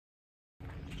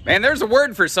Man, there's a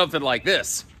word for something like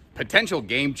this. Potential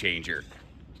game changer.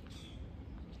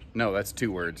 No, that's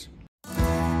 2 words.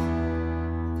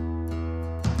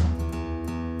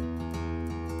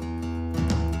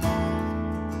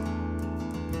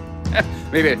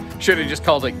 Maybe I should have just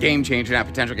called it game changer, not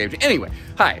potential game changer. Anyway,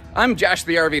 hi, I'm Josh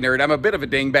the RV Nerd. I'm a bit of a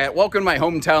dingbat. Welcome to my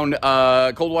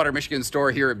hometown Coldwater, Michigan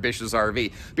store here at Bish's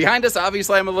RV. Behind us,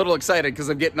 obviously, I'm a little excited because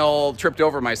I'm getting all tripped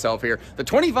over myself here. The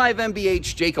 25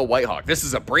 MBH Jayco Whitehawk. This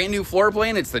is a brand new floor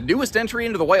plan. It's the newest entry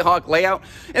into the Whitehawk layout.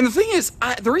 And the thing is,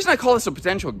 the reason I call this a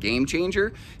potential game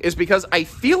changer is because I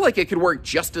feel like it could work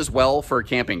just as well for a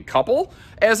camping couple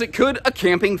as it could a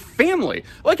camping family.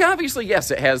 Like, obviously,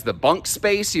 yes, it has the bunk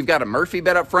space. You've got a Murphy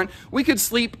bed up front. We could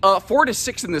sleep 4 to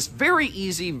 6 in this very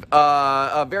easy,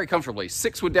 very comfortably.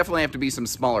 6 would definitely have to be some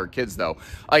smaller kids, though.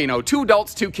 2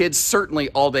 adults, 2 kids, certainly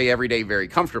all day, every day, very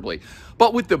comfortably.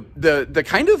 But with the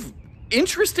kind of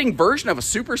interesting version of a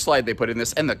super slide they put in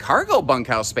this and the cargo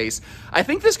bunkhouse space, I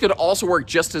think this could also work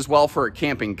just as well for a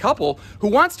camping couple who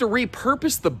wants to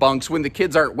repurpose the bunks when the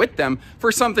kids aren't with them for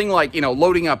something like,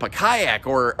 loading up a kayak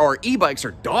or e-bikes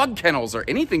or dog kennels or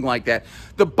anything like that.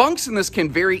 The bunks in this can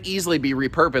very easily be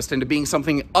repurposed into being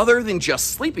something other than just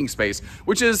sleeping space,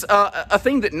 which is a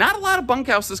thing that not a lot of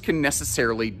bunkhouses can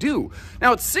necessarily do.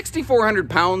 Now, it's 6,400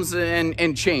 pounds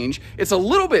and change. It's a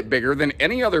little bit bigger than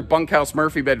any other bunkhouse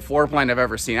Murphy bed floor plan I've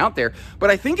ever seen out there, but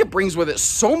I think it brings with it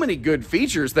so many good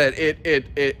features that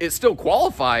it still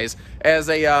qualifies as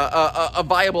a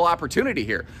viable opportunity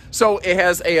here. So it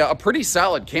has a pretty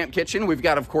solid camp kitchen. We've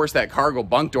got, of course, that cargo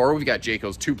bunk door. We've got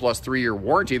Jayco's 2+3 year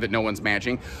warranty that no one's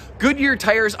matching. Goodyear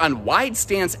tires on wide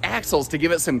stance axles to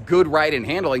give it some good ride and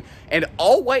handling. And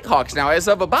all Whitehawks now, as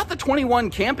of about the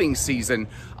 21 camping season,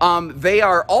 they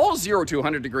are all 0 to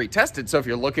 100 degree tested. So if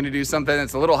you're looking to do something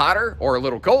that's a little hotter or a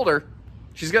little colder,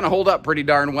 she's going to hold up pretty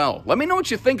darn well. Let me know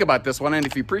what you think about this one, and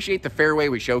if you appreciate the fair way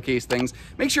we showcase things,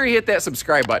 make sure you hit that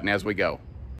subscribe button as we go.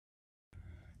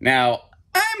 Now,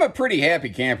 I'm a pretty happy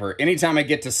camper anytime I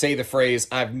get to say the phrase,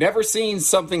 I've never seen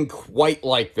something quite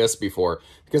like this before,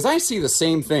 because I see the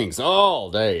same things all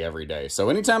day, every day. So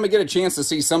anytime I get a chance to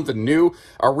see something new,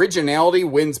 originality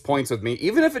wins points with me,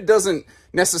 even if it doesn't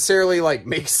necessarily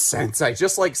make sense. I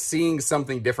just like seeing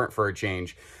something different for a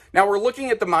change. Now, we're looking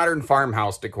at the modern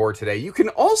farmhouse decor today. You can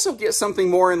also get something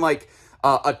more in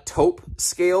a taupe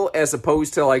scale as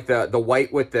opposed to the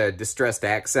white with the distressed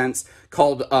accents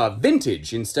called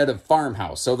vintage instead of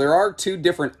farmhouse. So there are 2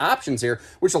 different options here,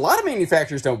 which a lot of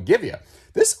manufacturers don't give you.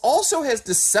 This also has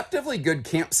deceptively good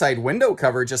campsite window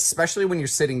coverage, especially when you're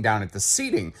sitting down at the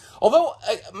seating. Although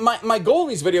my goal in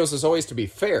these videos is always to be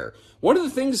fair. One of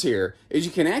the things here is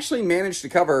you can actually manage to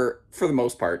cover, for the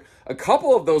most part, a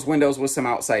couple of those windows with some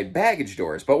outside baggage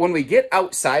doors. But when we get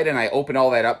outside and I open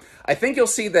all that up, I think you'll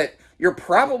see that you're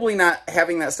probably not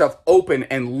having that stuff open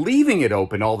and leaving it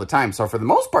open all the time. So for the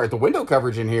most part, the window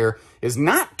coverage in here is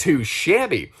not too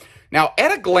shabby. Now,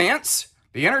 at a glance,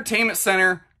 the entertainment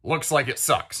center looks like it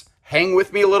sucks. Hang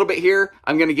with me a little bit here.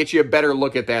 I'm going to get you a better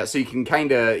look at that so you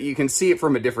can see it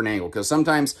from a different angle, because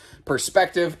sometimes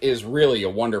perspective is really a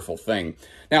wonderful thing.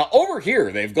 Now, over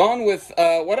here, they've gone with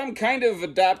what I'm kind of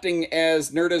adopting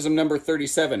as nerdism number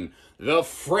 37, the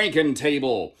Franken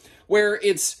table, where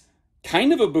it's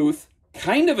kind of a booth,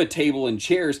 kind of a table and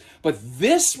chairs, but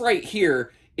this right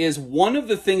here is one of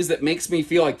the things that makes me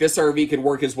feel like this RV could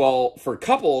work as well for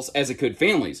couples as it could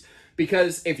families.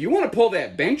 Because if you want to pull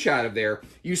that bench out of there,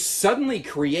 you suddenly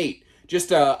create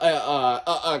just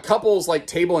a couple's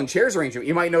table and chairs arrangement.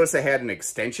 You might notice it had an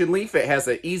extension leaf. It has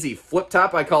an easy flip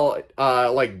top. I call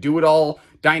it do-it-all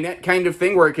dinette kind of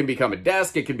thing, where it can become a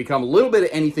desk. It can become a little bit of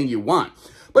anything you want.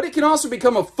 But it can also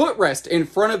become a footrest in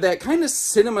front of that kind of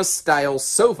cinema-style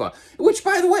sofa, which,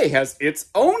 by the way, has its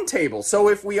own table. So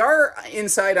if we are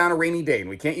inside on a rainy day and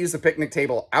we can't use the picnic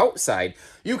table outside,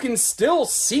 you can still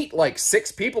seat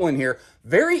 6 people in here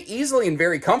very easily and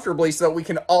very comfortably so that we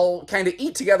can all kind of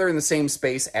eat together in the same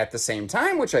space at the same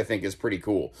time, which I think is pretty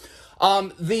cool.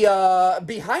 Behind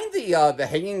the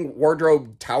hanging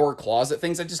wardrobe tower closet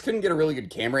things, I just couldn't get a really good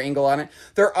camera angle on it.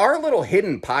 There are little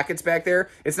hidden pockets back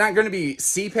there. It's not going to be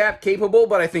CPAP capable,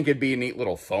 but I think it'd be a neat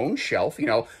little phone shelf.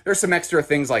 There's some extra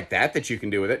things like that you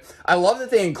can do with it. I love that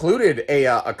they included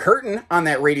a curtain on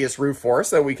that radius roof for us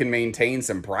so we can maintain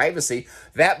some privacy.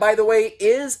 That, by the way,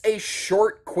 is a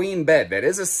short queen bed. That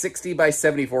is a 60 by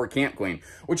 74 camp queen,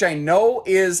 which I know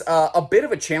is a bit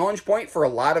of a challenge point for a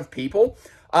lot of people.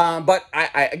 But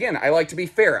I like to be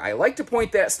fair. I like to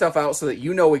point that stuff out so that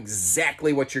you know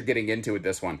exactly what you're getting into with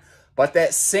this one. But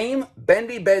that same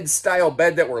bendy bed style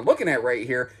bed that we're looking at right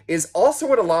here is also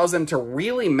what allows them to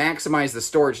really maximize the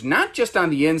storage, not just on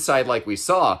the inside like we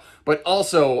saw, but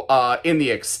also in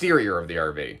the exterior of the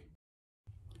RV.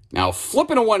 Now,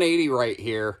 flipping a 180 right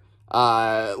here,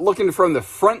 looking from the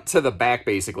front to the back,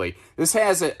 basically. This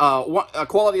has a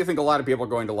quality I think a lot of people are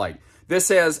going to like. This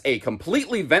has a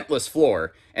completely ventless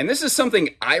floor, and this is something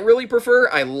I really prefer.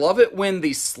 I love it when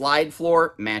the slide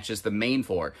floor matches the main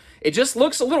floor. It just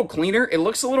looks a little cleaner, it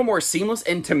looks a little more seamless,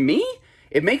 and to me,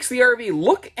 it makes the RV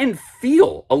look and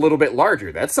feel a little bit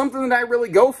larger. That's something that I really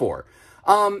go for.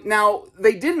 Now,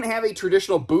 they didn't have a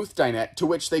traditional booth dinette to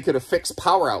which they could affix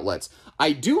power outlets.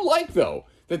 I do like, though,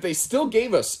 that they still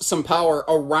gave us some power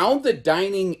around the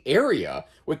dining area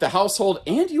with the household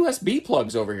and USB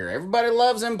plugs over here. Everybody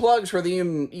loves them plugs for the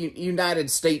United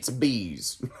States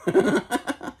bees.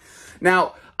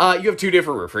 Now, you have two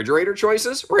different refrigerator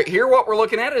choices. Right here, what we're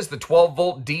looking at is the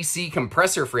 12-volt DC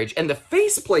compressor fridge, and the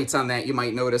face plates on that, you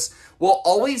might notice, will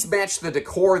always match the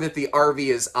decor that the RV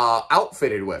is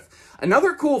outfitted with.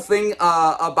 Another cool thing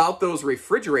about those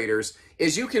refrigerators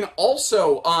is you can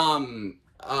also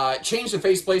change the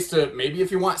faceplates to maybe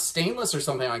if you want stainless or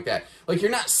something like that. Like,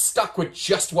 you're not stuck with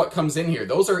just what comes in here.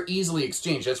 Those are easily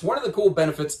exchanged. That's one of the cool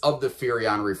benefits of the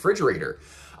Furrion refrigerator.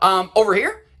 Over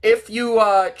here, if you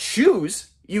choose,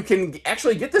 you can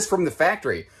actually get this from the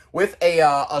factory with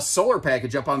a solar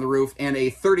package up on the roof and a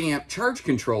 30-amp charge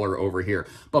controller over here.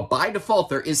 But by default,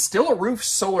 there is still a roof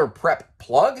solar prep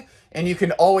plug, and you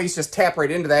can always just tap right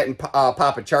into that and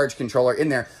pop a charge controller in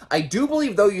there. I do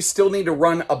believe, though, you still need to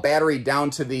run a battery down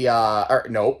to the,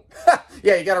 no.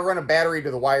 Yeah, you got to run a battery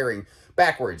to the wiring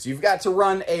backwards. You've got to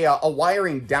run a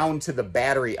wiring down to the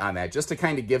battery on that, just to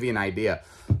kind of give you an idea.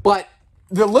 But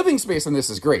the living space on this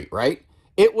is great, right?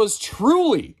 It was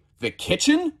truly the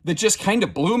kitchen that just kind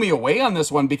of blew me away on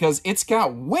this one, because it's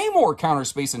got way more counter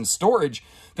space and storage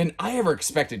than I ever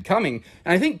expected coming.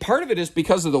 And I think part of it is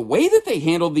because of the way that they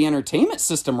handled the entertainment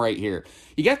system right here.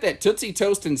 You got that Tootsie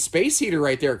Toast and space heater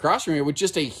right there across from here with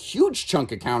just a huge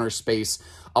chunk of counter space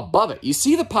above it. You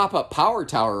see the pop-up power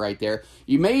tower right there.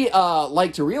 You may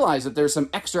like to realize that there's some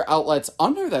extra outlets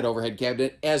under that overhead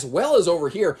cabinet as well as over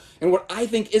here, and what I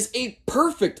think is a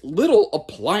perfect little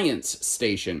appliance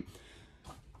station.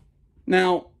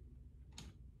 Now,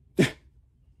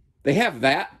 they have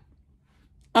that.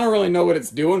 I don't really know what it's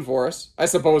doing for us. I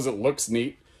suppose it looks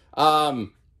neat. I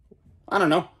don't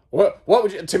know. What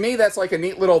would you, to me, that's like a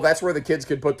neat little, that's where the kids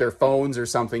could put their phones or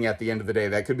something at the end of the day.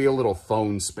 That could be a little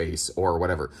phone space or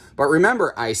whatever. But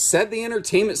remember, I said the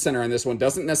entertainment center on this one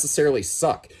doesn't necessarily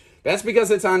suck. That's because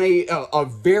it's on a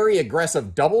very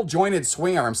aggressive double-jointed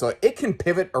swing arm, so it can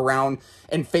pivot around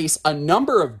and face a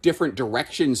number of different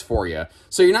directions for you.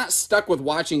 So you're not stuck with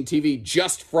watching TV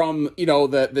just from, you know,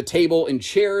 the table and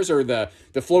chairs or the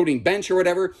floating bench or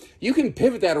whatever. You can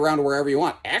pivot that around to wherever you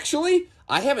want. Actually,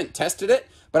 I haven't tested it,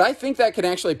 but I think that can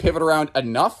actually pivot around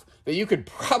enough that you could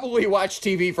probably watch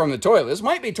TV from the toilet. This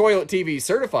might be toilet TV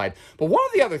certified, but one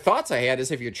of the other thoughts I had is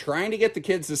if you're trying to get the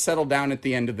kids to settle down at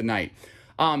the end of the night,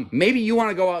 maybe you want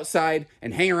to go outside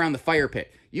and hang around the fire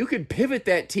pit. You could pivot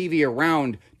that TV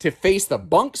around to face the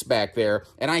bunks back there,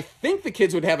 and I think the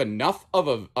kids would have enough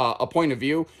of a point of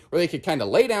view where they could kind of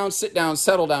lay down, sit down,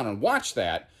 settle down, and watch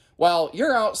that while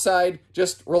you're outside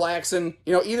just relaxing,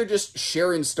 you know, either just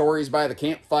sharing stories by the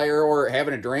campfire or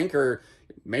having a drink, or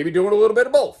maybe doing a little bit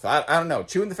of both. I don't know,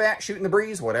 chewing the fat, shooting the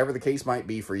breeze, whatever the case might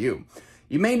be for you.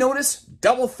 You may notice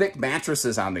double thick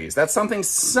mattresses on these. That's something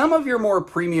some of your more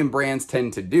premium brands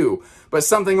tend to do, but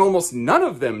something almost none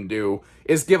of them do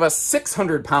is give us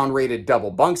 600-pound rated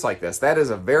double bunks like this. That is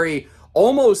a very,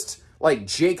 almost like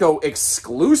Jayco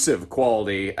exclusive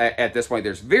quality at this point.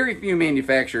 There's very few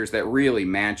manufacturers that really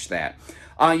match that.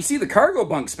 You see the cargo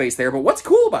bunk space there, but what's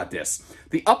cool about this?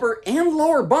 The upper and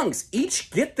lower bunks each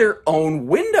get their own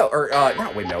window, or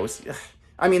not windows.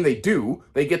 I mean, they do.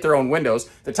 They get their own windows.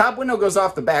 The top window goes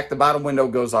off the back. The bottom window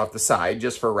goes off the side,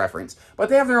 just for reference. But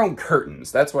they have their own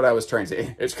curtains. That's what I was trying to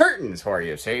say. It's curtains for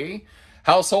you, see?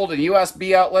 Household and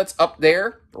USB outlets up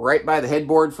there, right by the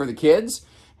headboard for the kids.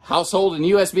 Household and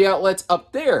USB outlets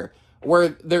up there, where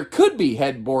there could be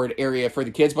headboard area for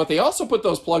the kids. But they also put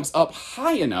those plugs up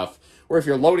high enough where if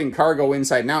you're loading cargo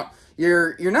inside and out,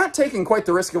 you're not taking quite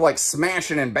the risk of like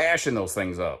smashing and bashing those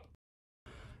things up.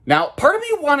 Now, part of me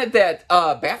wanted that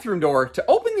bathroom door to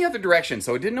open the other direction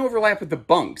so it didn't overlap with the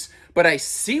bunks, but I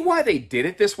see why they did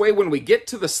it this way. When we get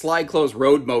to the slide close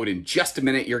road mode in just a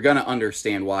minute, you're going to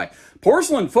understand why.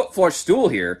 Porcelain foot flush stool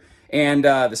here, and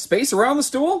the space around the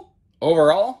stool,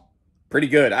 overall, Pretty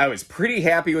good. I was pretty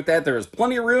happy with that. There was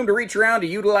plenty of room to reach around to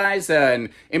utilize and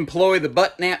employ the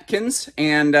butt napkins.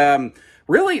 And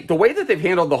really, the way that they've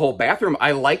handled the whole bathroom,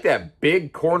 I like that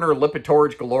big corner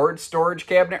Lipitorage Galore storage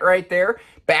cabinet right there.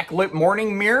 Backlit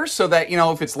morning mirror so that, you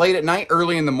know, if it's late at night,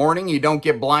 early in the morning, you don't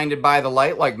get blinded by the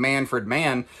light like Manfred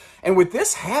Mann. And with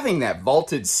this having that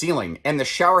vaulted ceiling and the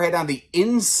shower head on the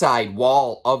inside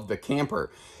wall of the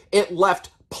camper, it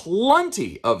left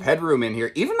plenty of headroom in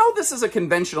here. Even though this is a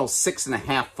conventional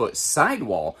 6.5-foot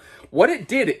sidewall, what it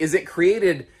did is it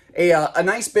created a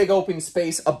nice big open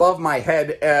space above my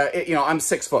head. You know, I'm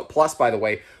 6 foot plus, by the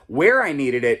way, where I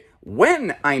needed it,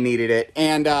 when I needed it.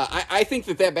 And I think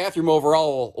that bathroom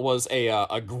overall was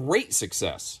a great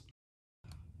success.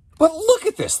 But look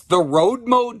at this. The road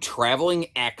mode traveling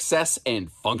access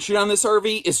and function on this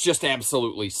RV is just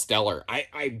absolutely stellar.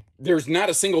 There's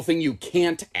not a single thing you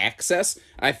can't access.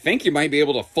 I think you might be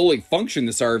able to fully function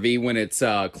this RV when it's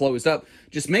closed up.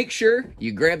 Just make sure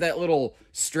you grab that little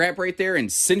strap right there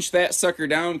and cinch that sucker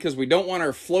down, because we don't want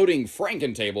our floating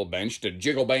Franken table bench to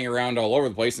jiggle bang around all over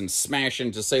the place and smash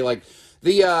into, say, like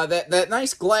the that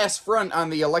nice glass front on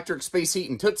the electric space heat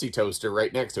and Tootsie Toaster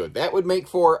right next to it. That would make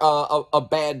for a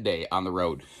bad day on the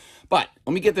road. But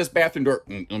let me get this bathroom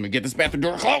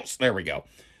door. Close. There we go.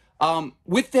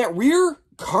 With that rear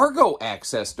cargo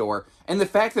access door and the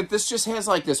fact that this just has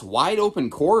like this wide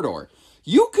open corridor,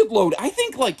 you could load, I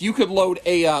think, like you could load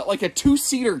a like a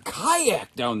 2-seater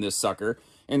kayak down this sucker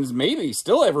and maybe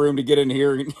still have room to get in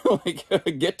here and like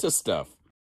get to stuff.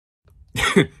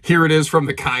 Here it is from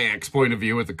the kayak's point of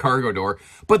view with the cargo door.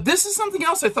 But this is something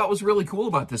else I thought was really cool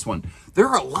about this one. There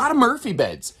are a lot of Murphy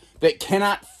beds that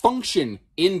cannot function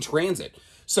in transit.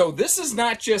 So this is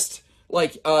not just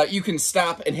like you can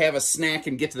stop and have a snack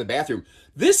and get to the bathroom.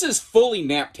 This is fully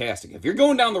nap-tastic. If you're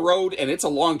going down the road and it's a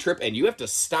long trip and you have to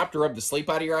stop to rub the sleep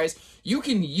out of your eyes, you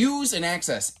can use and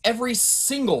access every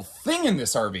single thing in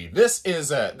this RV. This is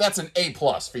that's an A+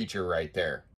 feature right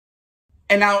there.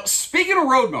 And now, speaking of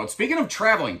road mode, speaking of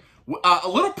traveling, a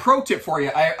little pro tip for you.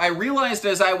 I realized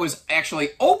as I was actually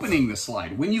opening the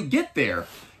slide, when you get there,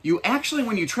 you actually,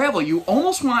 when you travel, you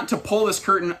almost want to pull this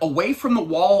curtain away from the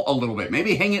wall a little bit.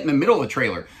 Maybe hang it in the middle of the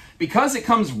trailer. Because it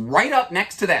comes right up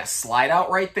next to that slide out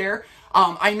right there,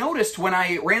 I noticed when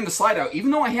I ran the slide out,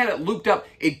 even though I had it looped up,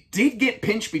 it did get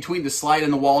pinched between the slide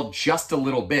and the wall just a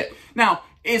little bit. Now,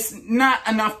 it's not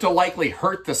enough to likely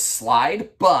hurt the slide,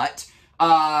 but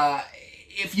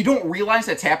if you don't realize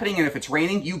that's happening and if it's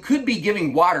raining, you could be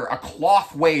giving water a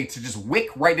cloth way to just wick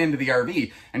right into the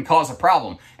RV and cause a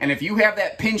problem. And if you have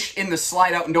that pinched in the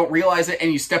slide out and don't realize it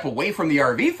and you step away from the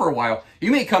RV for a while,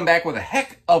 you may come back with a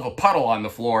heck of a puddle on the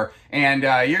floor and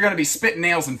you're going to be spitting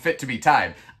nails and fit to be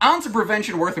tied. Ounce of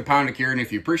prevention worth a pound of cure, and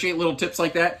if you appreciate little tips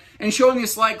like that and showing you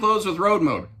slide closed with road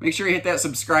mode, make sure you hit that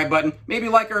subscribe button. Maybe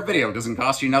like our video. It doesn't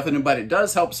cost you nothing, but it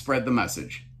does help spread the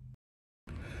message.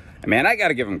 Man, I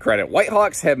gotta give them credit.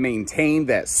 Whitehawks have maintained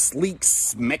that sleek,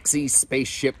 smexy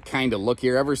spaceship kind of look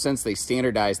here ever since they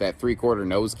standardized that 3/4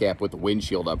 nose cap with the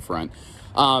windshield up front.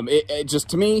 It just,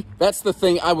 to me, that's the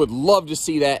thing. I would love to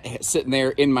see that sitting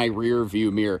there in my rear view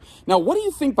mirror. Now, what do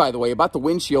you think, by the way, about the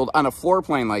windshield on a floor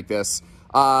plan like this?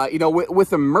 You know,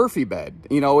 with a Murphy bed,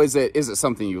 you know, is it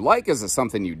something you like? Is it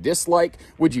something you dislike?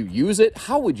 Would you use it?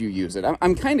 How would you use it?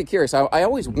 I'm kind of curious. I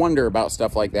always wonder about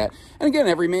stuff like that. And again,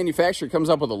 every manufacturer comes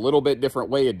up with a little bit different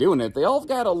way of doing it. They all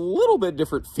got a little bit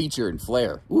different feature and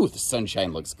flair. Ooh, the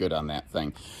sunshine looks good on that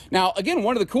thing. Now, again,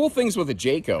 one of the cool things with a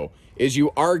Jayco is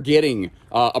you are getting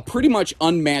a pretty much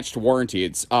unmatched warranty.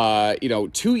 It's, you know,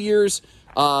 2 years,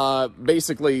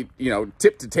 basically, you know,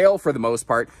 tip to tail for the most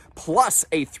part, plus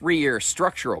a 3-year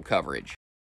structural coverage.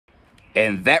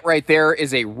 And that right there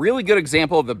is a really good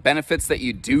example of the benefits that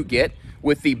you do get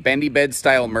with the bendy bed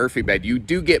style Murphy bed. You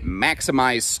do get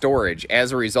maximized storage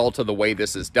as a result of the way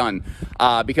this is done.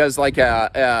 Because like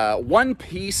a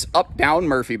one-piece up-down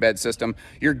Murphy bed system,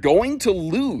 you're going to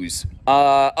lose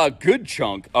a good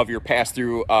chunk of your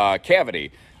pass-through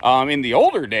cavity. In the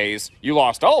older days, you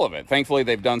lost all of it. Thankfully,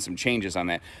 they've done some changes on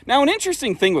that. Now, an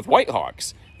interesting thing with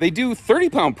Whitehawks, they do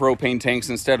 30-pound propane tanks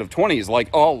instead of 20s,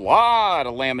 like a lot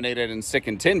of laminated and stick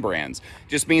and tin brands.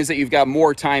 Just means that you've got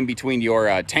more time between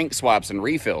your tank swaps and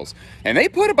refills. And they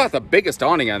put about the biggest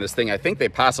awning on this thing I think they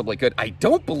possibly could. I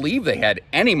don't believe they had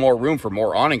any more room for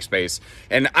more awning space.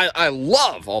 And I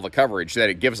love all the coverage that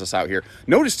it gives us out here.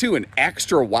 Notice, too, an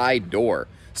extra wide door.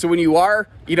 So when you are,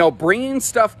 you know, bringing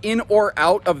stuff in or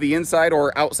out of the inside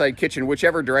or outside kitchen,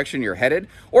 whichever direction you're headed,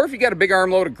 or if you got a big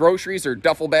armload of groceries or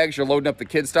duffel bags, you're loading up the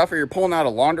kids' stuff, or you're pulling out a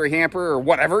laundry hamper or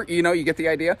whatever, you know, you get the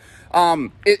idea.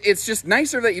 It's just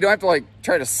nicer that you don't have to, like,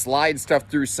 try to slide stuff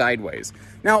through sideways.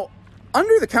 Now,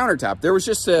 under the countertop, there was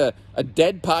just a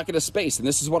dead pocket of space, and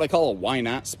this is what I call a why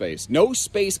not space. No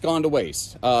space gone to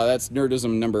waste. That's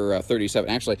nerdism number 37.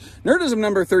 Actually, nerdism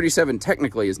number 37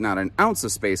 technically is not an ounce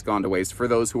of space gone to waste for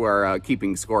those who are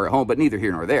keeping score at home, but neither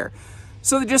here nor there.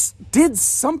 So they just did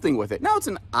something with it. Now it's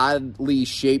an oddly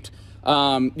shaped,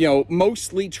 you know,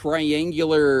 mostly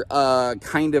triangular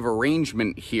kind of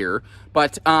arrangement here.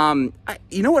 But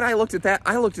you know what, I looked at that?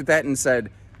 I looked at that and said,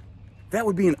 that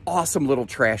would be an awesome little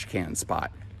trash can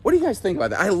spot. What do you guys think about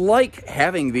that? I like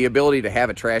having the ability to have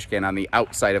a trash can on the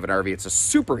outside of an RV. It's a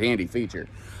super handy feature.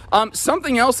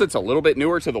 Something else that's a little bit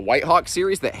newer to the White Hawk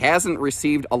series that hasn't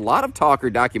received a lot of talk or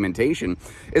documentation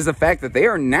is the fact that they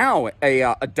are now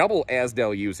a double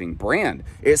Azdel using brand.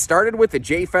 It started with the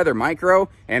J Feather Micro,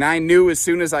 and I knew as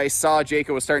soon as I saw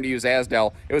Jayco was starting to use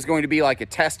Azdel, it was going to be like a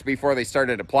test before they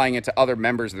started applying it to other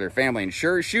members of their family. And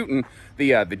sure as shooting,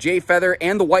 the J Feather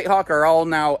and the White Hawk are all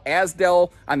now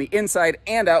Azdel on the inside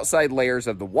and outside layers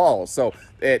of the walls. So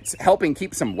it's helping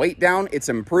keep some weight down. It's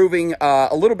improving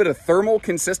a little bit of thermal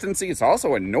consistency. It's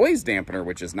also a noise dampener,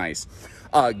 which is nice.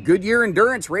 Goodyear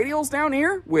Endurance radials down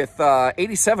here with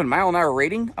 87 mile an hour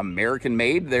rating, American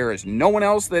made. There is no one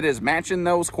else that is matching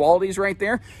those qualities right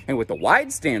there. And with the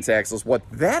wide stance axles, what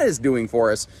that is doing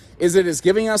for us is it is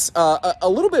giving us a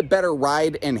little bit better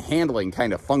ride and handling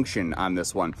kind of function on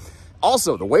this one.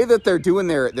 Also, the way that they're doing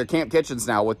their camp kitchens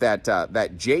now with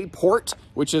that J port,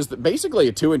 which is basically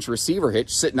a 2-inch receiver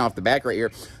hitch sitting off the back right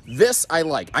here, this I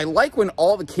like. I like when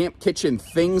all the camp kitchen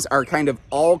things are kind of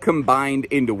all combined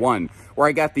into one. Where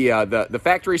I got the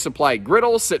factory supplied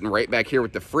griddle sitting right back here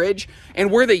with the fridge, and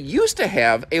where they used to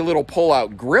have a little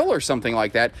pull-out grill or something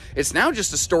like that, it's now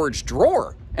just a storage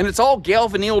drawer, and it's all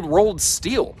galvanized rolled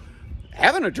steel.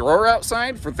 Having a drawer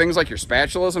outside for things like your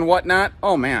spatulas and whatnot,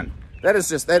 oh man. That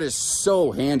is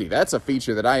so handy. That's a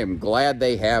feature that I am glad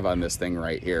they have on this thing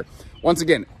right here. Once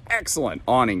again, excellent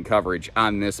awning coverage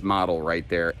on this model right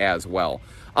there as well.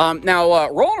 Now,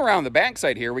 rolling around the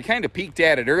backside here, we kind of peeked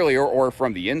at it earlier or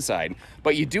from the inside,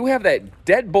 but you do have that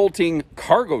deadbolting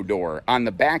cargo door on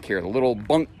the back here, the little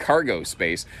bunk cargo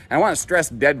space. And I want to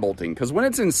stress deadbolting because when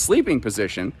it's in sleeping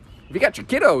position, if you got your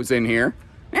kiddos in here,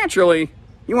 naturally,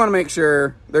 you want to make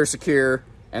sure they're secure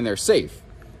and they're safe.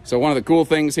 So one of the cool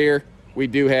things here, we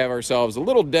do have ourselves a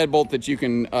little deadbolt that you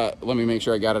can, let me make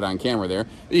sure I got it on camera there.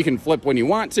 You can flip when you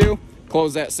want to,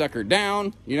 close that sucker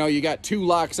down. You know, you got 2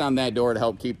 locks on that door to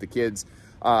help keep the kids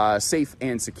safe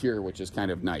and secure, which is kind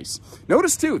of nice.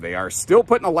 Notice too, they are still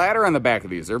putting a ladder on the back of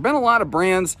these. There have been a lot of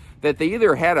brands that they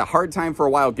either had a hard time for a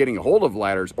while getting a hold of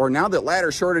ladders, or now that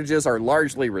ladder shortages are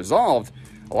largely resolved,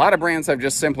 a lot of brands have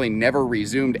just simply never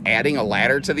resumed adding a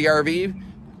ladder to the RV.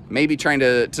 Maybe trying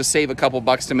to save a couple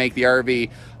bucks to make the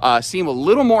RV seem a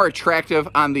little more attractive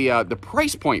on the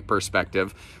price point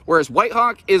perspective. Whereas White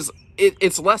Hawk is,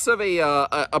 it's less of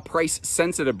a price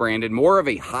sensitive brand and more of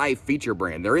a high feature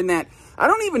brand. They're in that, I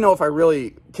don't even know if I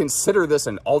really consider this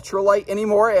an ultralight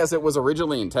anymore as it was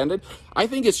originally intended. I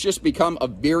think it's just become a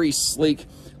very sleek,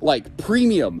 like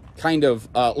premium kind of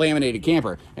laminated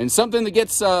camper. And something that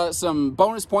gets some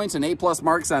bonus points and A+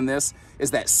 marks on this is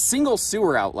that single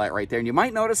sewer outlet right there. And you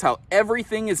might notice how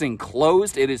everything is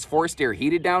enclosed. It is forced air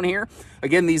heated down here.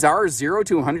 Again, these are 0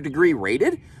 to 100 degree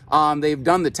rated. They've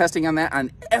done the testing on that on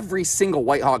every single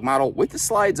White Hawk model with the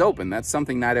slides open. That's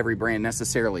something not every brand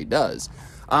necessarily does.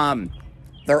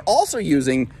 They're also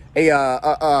using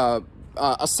a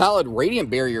solid radiant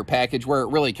barrier package where it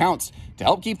really counts to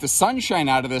help keep the sunshine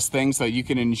out of this thing so you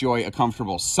can enjoy a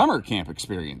comfortable summer camp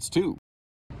experience too.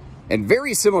 And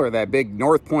very similar to that big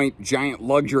North Point giant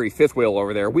luxury fifth wheel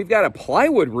over there, we've got a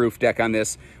plywood roof deck on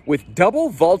this with double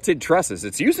vaulted trusses.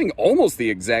 It's using almost the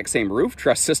exact same roof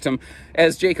truss system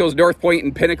as Jayco's North Point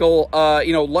and Pinnacle,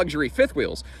 you know, luxury fifth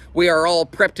wheels. We are all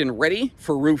prepped and ready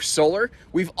for roof solar.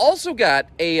 We've also got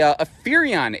a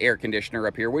Furrion air conditioner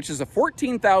up here, which is a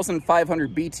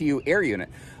 14,500 BTU air unit.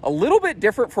 A little bit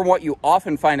different from what you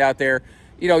often find out there.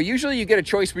 You know, usually you get a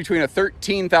choice between a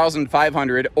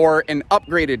 13,500 or an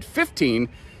upgraded 15,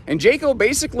 and Jayco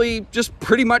basically just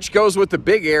pretty much goes with the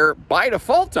big air by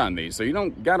default on these, so you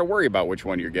don't got to worry about which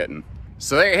one you're getting.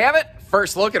 So there you have it.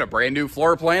 First look at a brand new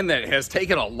floor plan that has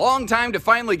taken a long time to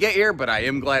finally get here, but I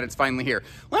am glad it's finally here.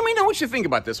 Let me know what you think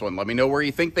about this one. Let me know where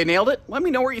you think they nailed it. Let me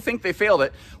know where you think they failed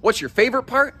it. What's your favorite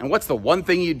part? And what's the one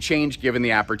thing you'd change given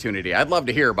the opportunity? I'd love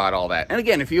to hear about all that. And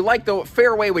again, if you like the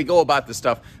fair way we go about this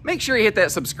stuff, make sure you hit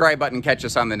that subscribe button and catch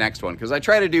us on the next one, because I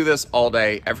try to do this all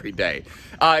day, every day.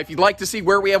 If you'd like to see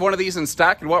where we have one of these in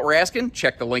stock and what we're asking,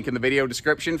 check the link in the video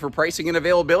description for pricing and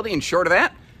availability. And short of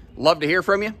that, love to hear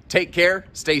from you. Take care,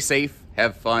 stay safe,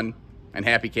 have fun, and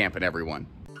happy camping, everyone.